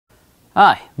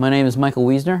Hi, my name is Michael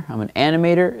Weisner. I'm an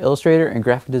animator, illustrator, and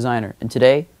graphic designer, and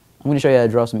today I'm going to show you how to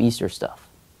draw some Easter stuff.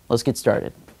 Let's get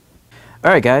started.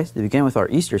 Alright guys, to begin with our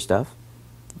Easter stuff,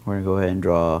 we're going to go ahead and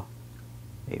draw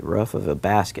a roof of a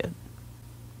basket.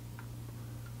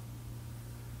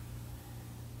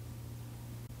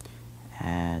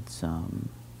 Add some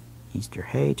Easter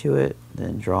hay to it,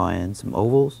 then draw in some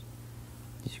ovals.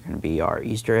 These are going to be our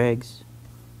Easter eggs.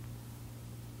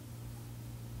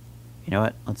 You know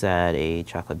what? Let's add a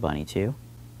chocolate bunny too.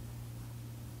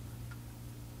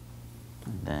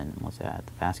 And then let's add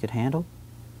the basket handle.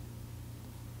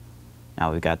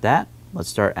 Now we've got that. Let's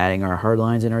start adding our hard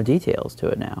lines and our details to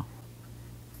it now.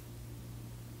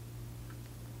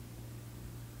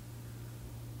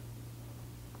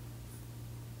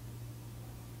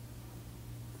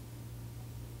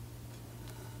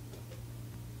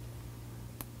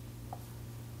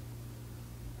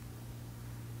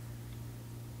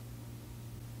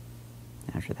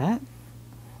 After that,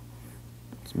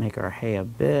 let's make our hay a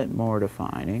bit more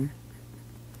defining.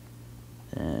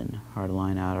 Then hard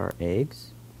line out our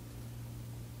eggs.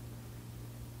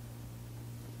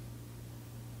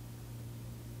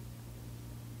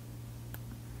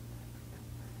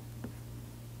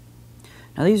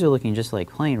 Now these are looking just like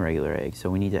plain regular eggs,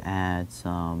 so we need to add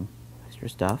some extra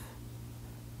stuff.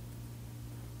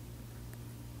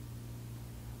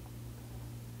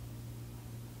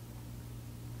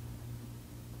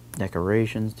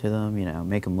 Decorations to them, you know,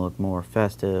 make them look more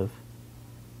festive.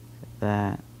 Like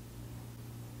that.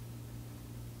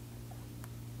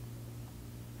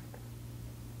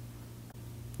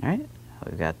 Alright,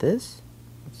 we've got this.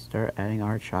 Let's start adding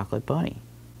our chocolate bunny.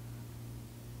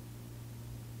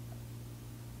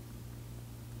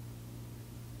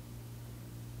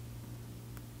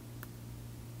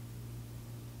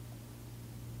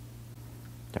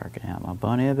 Darken out my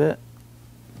bunny a bit.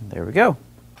 There we go.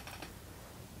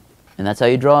 And that's how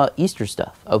you draw Easter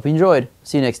stuff. I hope you enjoyed.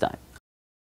 See you next time.